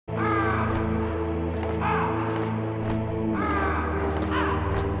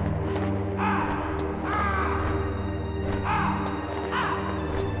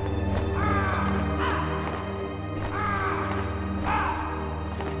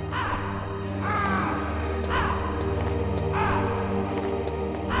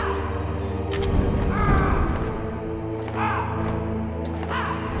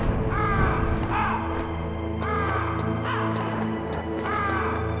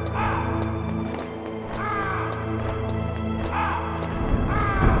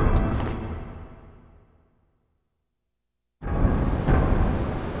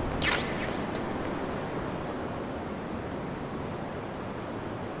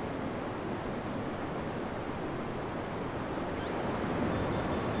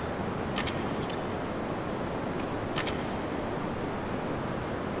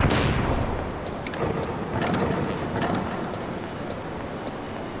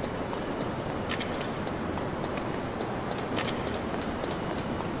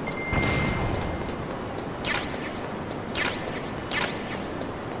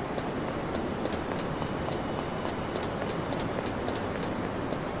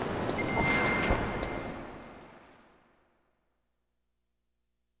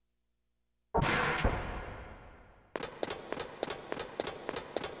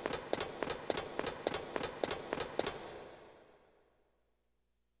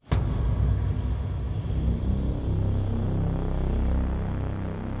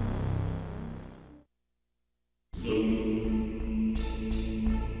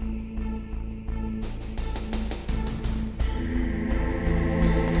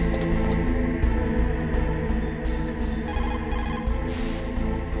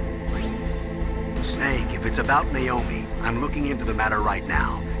it's about Naomi. I'm looking into the matter right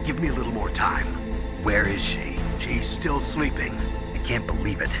now. Give me a little more time. Where is she? She's still sleeping. I can't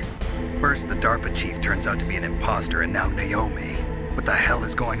believe it. First, the DARPA chief turns out to be an imposter, and now Naomi. What the hell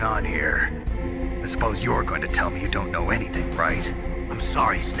is going on here? I suppose you're going to tell me you don't know anything, right? I'm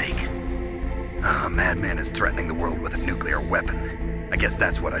sorry, Snake. A madman is threatening the world with a nuclear weapon. I guess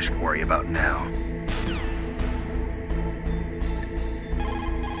that's what I should worry about now.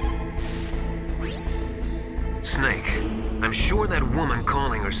 Snake, I'm sure that woman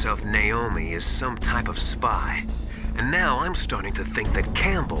calling herself Naomi is some type of spy. And now I'm starting to think that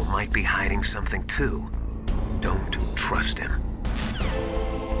Campbell might be hiding something too. Don't trust him.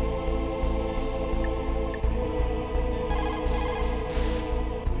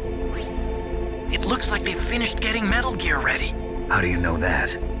 It looks like they've finished getting Metal Gear ready. How do you know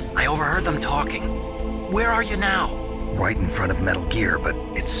that? I overheard them talking. Where are you now? Right in front of Metal Gear, but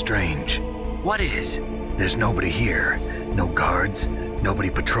it's strange. What is? There's nobody here. No guards,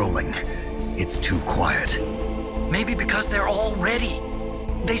 nobody patrolling. It's too quiet. Maybe because they're all ready.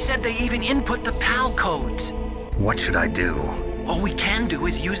 They said they even input the PAL codes. What should I do? All we can do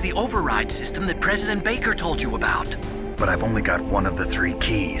is use the override system that President Baker told you about. But I've only got one of the 3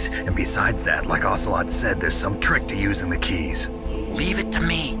 keys, and besides that, like Ocelot said, there's some trick to using the keys. Leave it to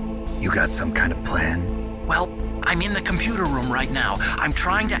me. You got some kind of plan? Well, I'm in the computer room right now. I'm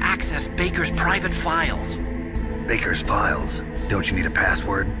trying to access Baker's private files. Baker's files? Don't you need a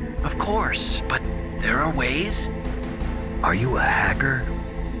password? Of course, but there are ways. Are you a hacker?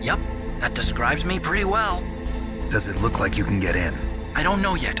 Yep, that describes me pretty well. Does it look like you can get in? I don't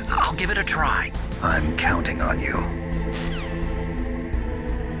know yet. I'll give it a try. I'm counting on you.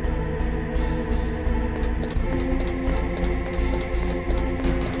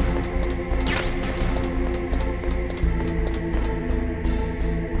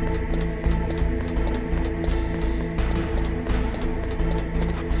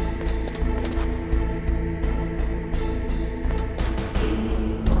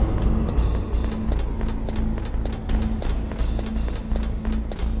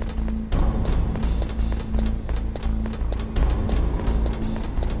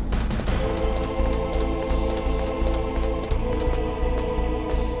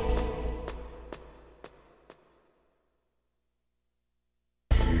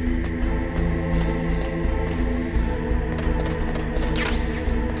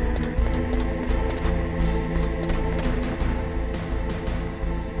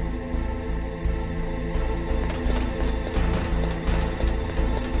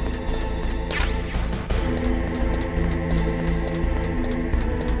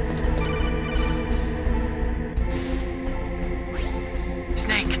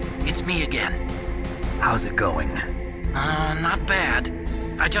 Me again. How's it going? Not bad.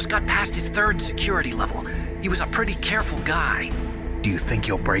 I just got past his 3rd security level. He was a pretty careful guy. Do you think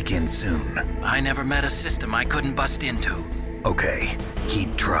you'll break in soon? I never met a system I couldn't bust into. Okay,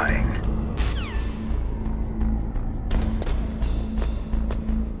 keep trying.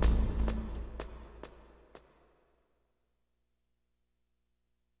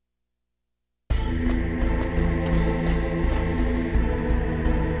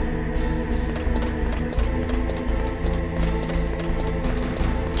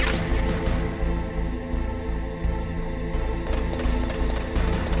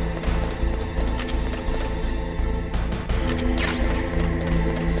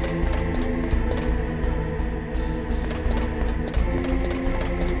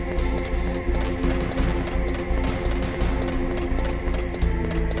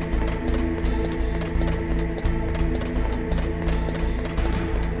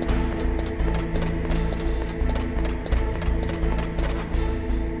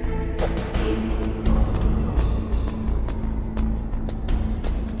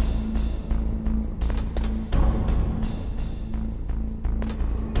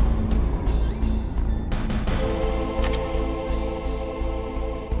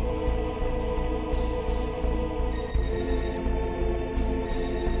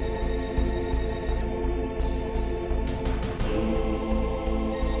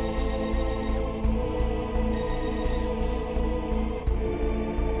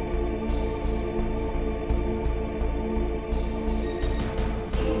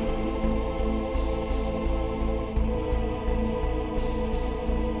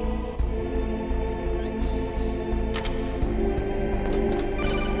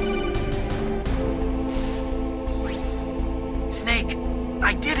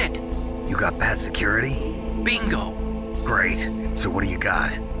 I did it! You got past security? Bingo! Great. So what do you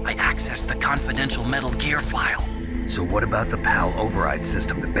got? I accessed the confidential Metal Gear file. So what about the PAL override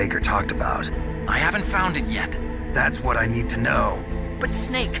system that Baker talked about? I haven't found it yet. That's what I need to know. But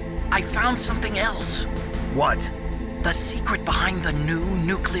Snake, I found something else. What? The secret behind the new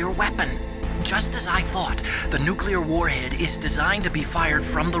nuclear weapon. Just as I thought, the nuclear warhead is designed to be fired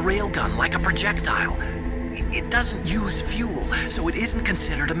from the railgun like a projectile. It doesn't use fuel, so it isn't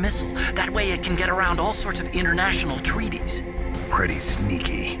considered a missile. That way it can get around all sorts of international treaties. Pretty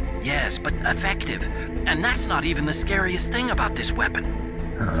sneaky. Yes, but effective. And that's not even the scariest thing about this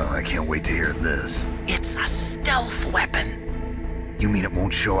weapon. Oh, I can't wait to hear this. It's a stealth weapon. You mean it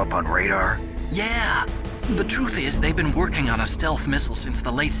won't show up on radar? Yeah. The truth is, they've been working on a stealth missile since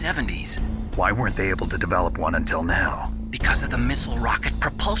the late 70s. Why weren't they able to develop one until now? Because of the missile rocket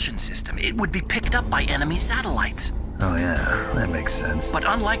propulsion system. It would be picked up by enemy satellites. Oh yeah, that makes sense. But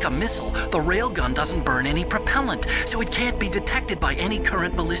unlike a missile, the railgun doesn't burn any propellant, so it can't be detected by any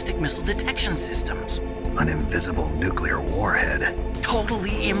current ballistic missile detection systems. An invisible nuclear warhead.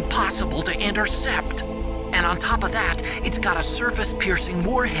 Totally impossible to intercept. And on top of that, it's got a surface-piercing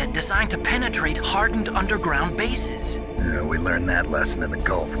warhead designed to penetrate hardened underground bases. Yeah, we learned that lesson in the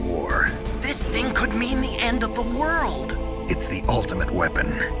Gulf War. This thing could mean the end of the world. It's the ultimate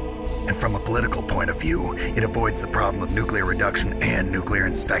weapon. And from a political point of view, it avoids the problem of nuclear reduction and nuclear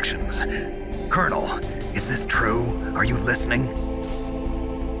inspections. Colonel, is this true? Are you listening?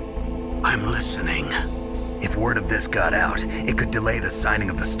 I'm listening. If word of this got out, it could delay the signing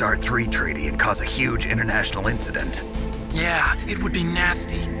of the START 3 treaty and cause a huge international incident. Yeah, it would be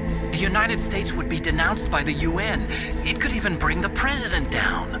nasty. The United States would be denounced by the UN. It could even bring the president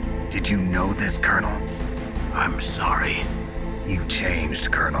down. Did you know this, Colonel? I'm sorry. You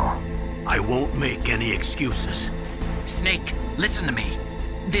changed, Colonel. I won't make any excuses. Snake, listen to me.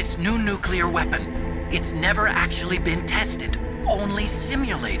 This new nuclear weapon, it's never actually been tested, only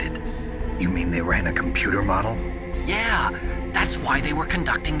simulated. You mean they ran a computer model? Yeah, that's why they were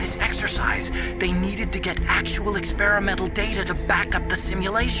conducting this exercise. They needed to get actual experimental data to back up the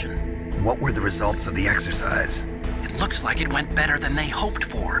simulation. What were the results of the exercise? It looks like it went better than they hoped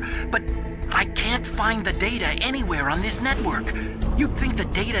for, but I can't find the data anywhere on this network. You'd think the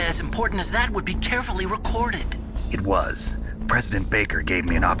data as important as that would be carefully recorded. It was. President Baker gave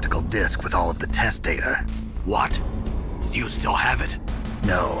me an optical disc with all of the test data. What? Do you still have it?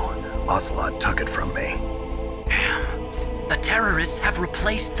 No, Ocelot took it from me. Damn. The terrorists have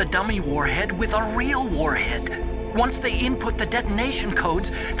replaced the dummy warhead with a real warhead. Once they input the detonation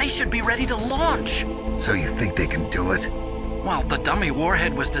codes, they should be ready to launch. So you think they can do it? Well, the dummy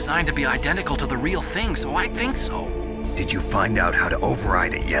warhead was designed to be identical to the real thing, so I think so. Did you find out how to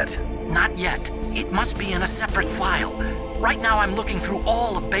override it yet? Not yet. It must be in a separate file. Right now I'm looking through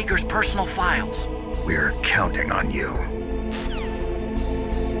all of Baker's personal files. We're counting on you.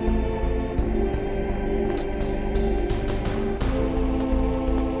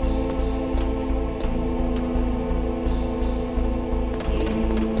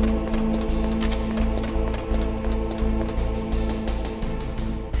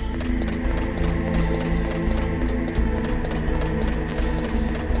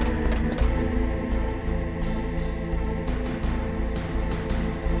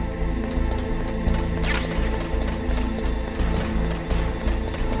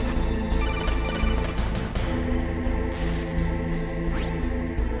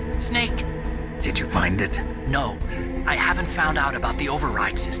 Snake! Did you find it? No, I haven't found out about the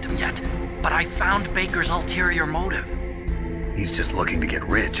override system yet, but I found Baker's ulterior motive. He's just looking to get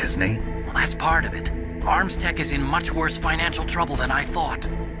rich, isn't he? Well, that's part of it. Arms Tech is in much worse financial trouble than I thought.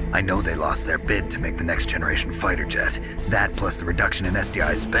 I know they lost their bid to make the next generation fighter jet. That plus the reduction in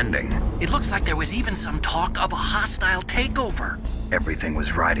SDI spending. It looks like there was even some talk of a hostile takeover. Everything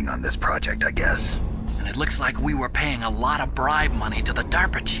was riding on this project, I guess. And it looks like we were paying a lot of bribe money to the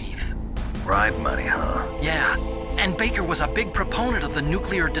DARPA chief. Bribe money, huh? Yeah, and Baker was a big proponent of the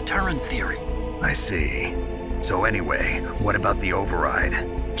nuclear deterrent theory. I see. So anyway, what about the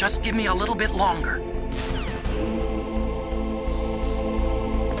override? Just give me a little bit longer.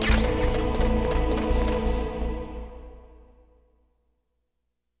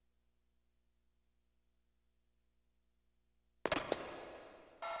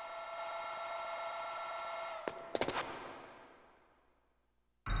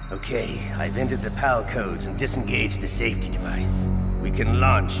 Okay, I've entered the PAL codes and disengaged the safety device. We can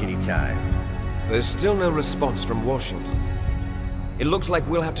launch anytime. There's still no response from Washington. It looks like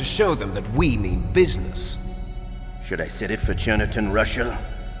we'll have to show them that we mean business. Should I set it for Cherniton, Russia?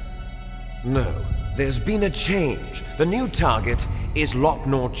 No, there's been a change. The new target is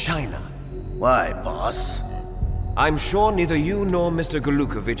Lopnor, China. Why, boss? I'm sure neither you nor Mr.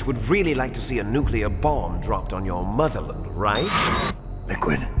 Golukovich would really like to see a nuclear bomb dropped on your motherland, right?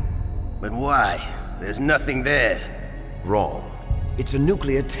 Liquid. But why? There's nothing there. Wrong. It's a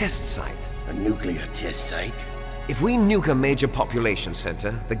nuclear test site. A nuclear test site? If we nuke a major population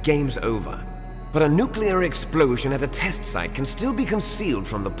center, the game's over. But a nuclear explosion at a test site can still be concealed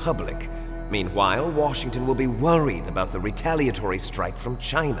from the public. Meanwhile, Washington will be worried about the retaliatory strike from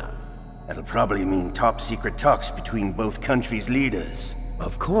China. That'll probably mean top-secret talks between both countries' leaders.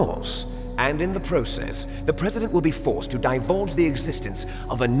 Of course. And in the process, the President will be forced to divulge the existence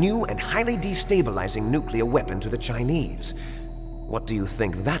of a new and highly destabilizing nuclear weapon to the Chinese. What do you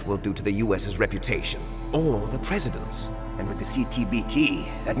think that will do to the US's reputation? Or the President's? And with the CTBT,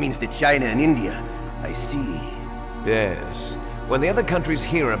 that means that China and India. I see. Yes. When the other countries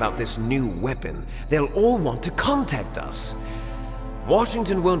hear about this new weapon, they'll all want to contact us.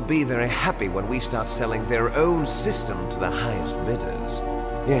 Washington won't be very happy when we start selling their own system to the highest bidders.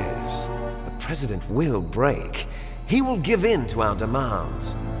 Yes, the President will break. He will give in to our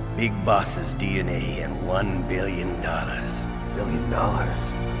demands. Big Boss's DNA and $1 billion. $1 billion?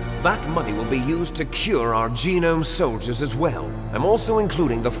 That money will be used to cure our genome soldiers as well. I'm also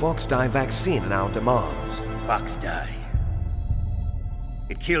including the Fox dye vaccine in our demands. Fox dye.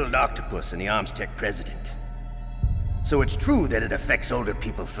 It killed Octopus and the Armstech president. So it's true that it affects older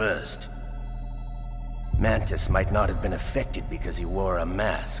people first. Mantis might not have been affected because he wore a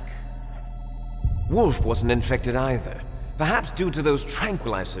mask. Wolf wasn't infected either. Perhaps due to those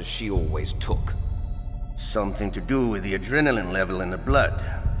tranquilizers she always took. Something to do with the adrenaline level in the blood.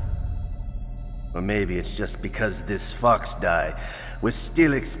 Or maybe it's just because this Fox dye was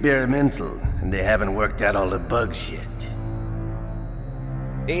still experimental and they haven't worked out all the bugs yet.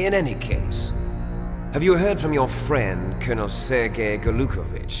 In any case, have you heard from your friend, Colonel Sergei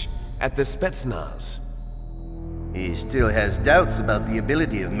Golukovich, at the Spetsnaz? He still has doubts about the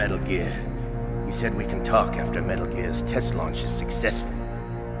ability of Metal Gear. He said we can talk after Metal Gear's test launch is successful.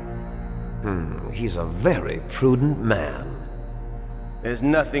 He's a very prudent man. There's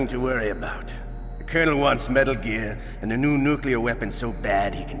nothing to worry about. The Colonel wants Metal Gear and a new nuclear weapon so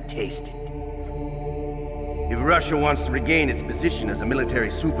bad he can taste it. If Russia wants to regain its position as a military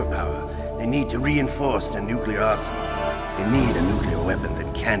superpower, they need to reinforce their nuclear arsenal. They need a nuclear weapon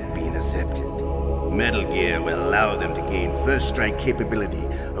that can't be intercepted. Metal Gear will allow them to gain first strike capability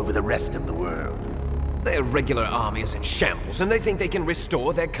over the rest of the world. Their regular army is in shambles, and they think they can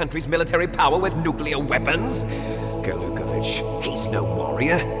restore their country's military power with nuclear weapons? Golukovich, he's no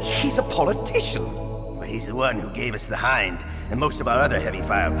warrior. He's a politician. But he's the one who gave us the Hind and most of our other heavy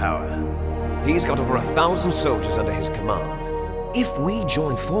firepower. He's got over 1,000 soldiers under his command. If we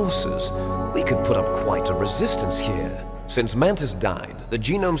join forces, we could put up quite a resistance here. Since Mantis died, the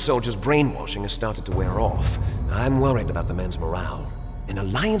genome soldiers' brainwashing has started to wear off. I'm worried about the men's morale. An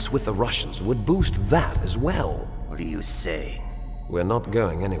alliance with the Russians would boost that as well. What are you saying? We're not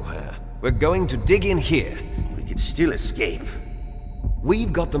going anywhere. We're going to dig in here. We could still escape.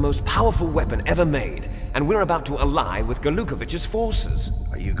 We've got the most powerful weapon ever made, and we're about to ally with Golukovich's forces.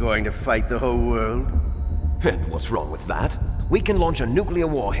 Are you going to fight the whole world? And what's wrong with that? We can launch a nuclear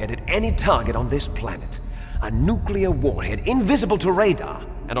warhead at any target on this planet. A nuclear warhead invisible to radar.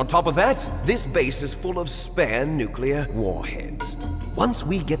 And on top of that, this base is full of spare nuclear warheads. Once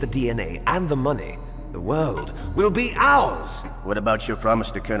we get the DNA and the money, the world will be ours! What about your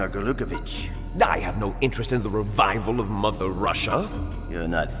promise to Colonel Golukovich? I have no interest in the revival of Mother Russia. You're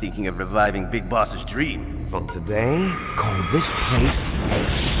not thinking of reviving Big Boss's dream. From today, call this place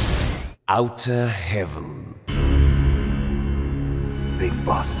Outer Heaven. Big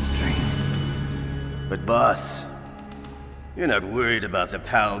Boss's dream. But boss, you're not worried about the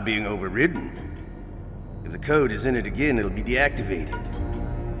PAL being overridden. If the code is in it again, it'll be deactivated.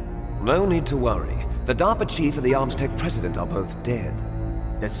 No need to worry. The DARPA chief and the Armstech president are both dead.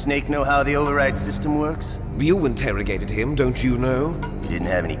 Does Snake know how the override system works? You interrogated him, don't you know? He didn't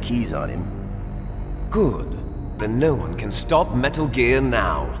have any keys on him. Good. Then no one can stop Metal Gear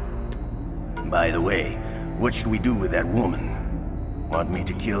now. By the way, what should we do with that woman? Want me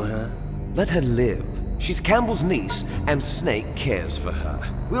to kill her? Let her live. She's Campbell's niece, and Snake cares for her.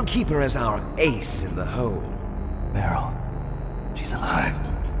 We'll keep her as our ace in the hole. Meryl, she's alive.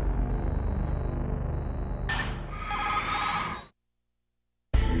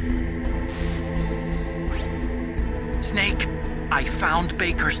 Snake, I found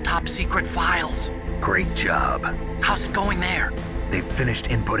Baker's top-secret files. Great job. How's it going there? They've finished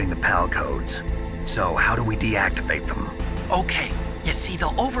inputting the PAL codes. So how do we deactivate them? Okay, you see the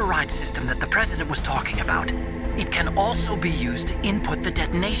override system that the President was talking about? It can also be used to input the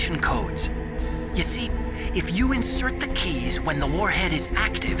detonation codes. You see, if you insert the keys when the warhead is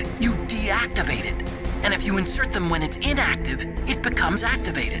active, you deactivate it. And if you insert them when it's inactive, it becomes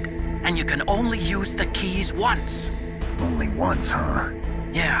activated. And you can only use the keys once. Only once, huh?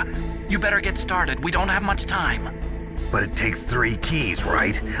 Yeah, you better get started. We don't have much time. But it takes 3 keys,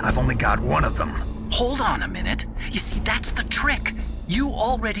 right? I've only got 1 of them. Hold on a minute. You see, that's the trick. You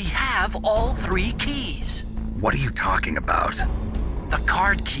already have all 3 keys. What are you talking about? The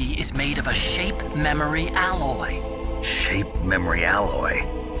card key is made of a shape memory alloy. Shape memory alloy?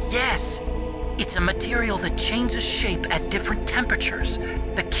 Yes. It's a material that changes shape at different temperatures.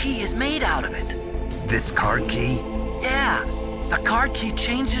 The key is made out of it. This card key? Yeah. The card key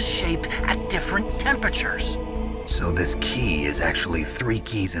changes shape at different temperatures. So this key is actually 3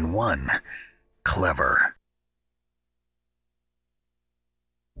 keys in 1. Clever.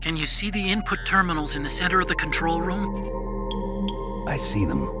 Can you see the input terminals in the center of the control room? I see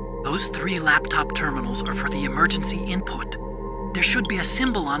them. Those 3 laptop terminals are for the emergency input. There should be a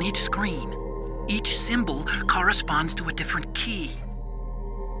symbol on each screen. Each symbol corresponds to a different key.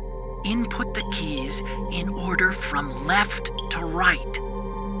 Input the keys in order from left to right.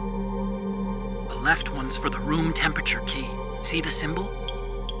 The left one's for the room temperature key. See the symbol?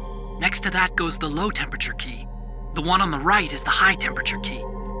 Next to that goes the low temperature key. The one on the right is the high temperature key.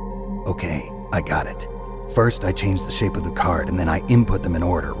 Okay, I got it. First, I change the shape of the card, and then I input them in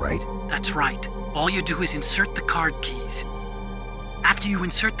order, right? That's right. All you do is insert the card keys. After you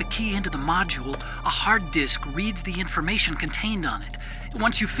insert the key into the module, a hard disk reads the information contained on it.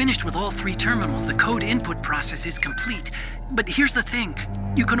 Once you've finished with all 3 terminals, the code input process is complete. But here's the thing.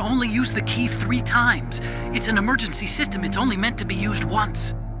 You can only use the key 3 times. It's an emergency system. It's only meant to be used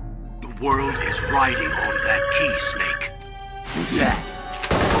once. The world is riding on that key, Snake. Who's that?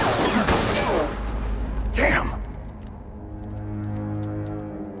 Damn!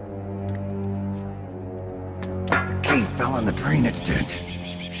 The key fell in the drainage ditch.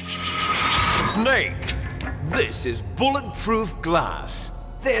 Snake, this is bulletproof glass.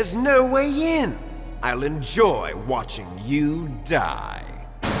 There's no way in. I'll enjoy watching you die.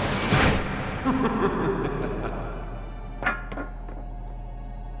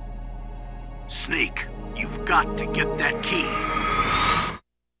 Snake, you've got to get that key.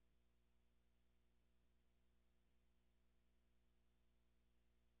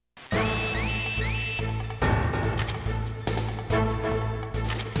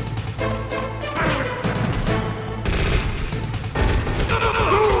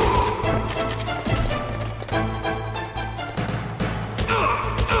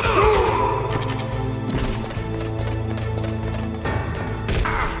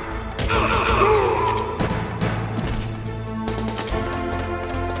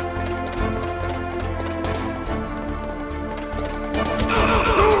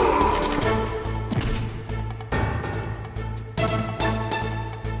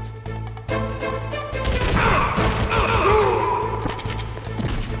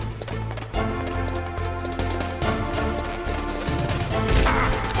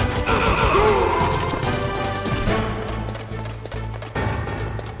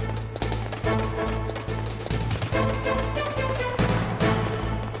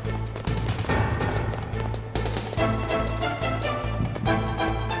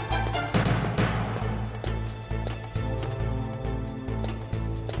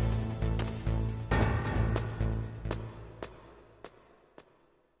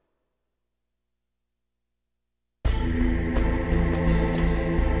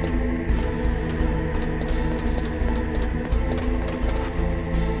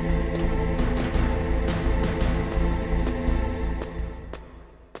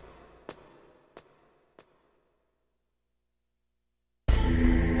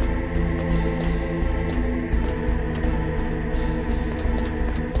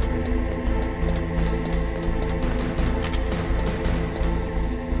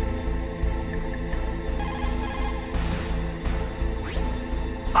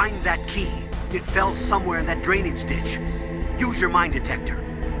 Find that key. It fell somewhere in that drainage ditch. Use your mine detector.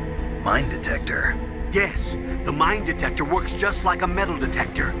 Mine detector? Yes, the mine detector works just like a metal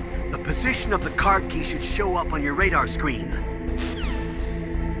detector. The position of the card key should show up on your radar screen.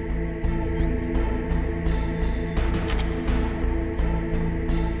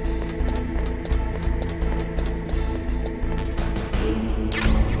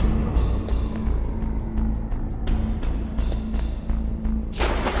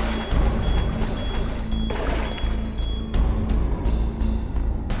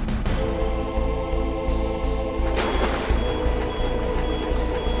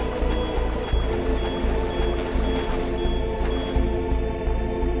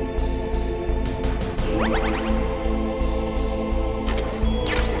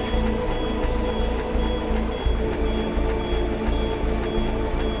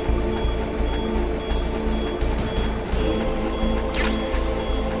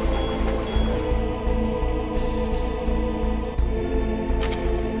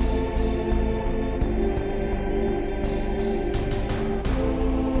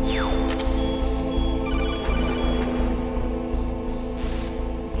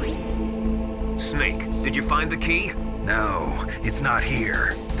 the key? No, it's not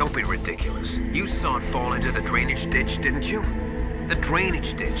here. Don't be ridiculous. You saw it fall into the drainage ditch, didn't you? The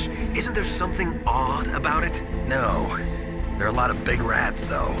drainage ditch. Isn't there something odd about it? No. There are a lot of big rats,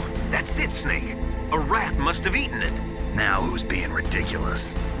 though. That's it, Snake. A rat must have eaten it. Now who's being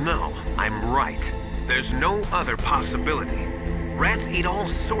ridiculous? No, I'm right. There's no other possibility. Rats eat all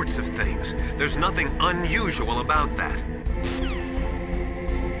sorts of things. There's nothing unusual about that.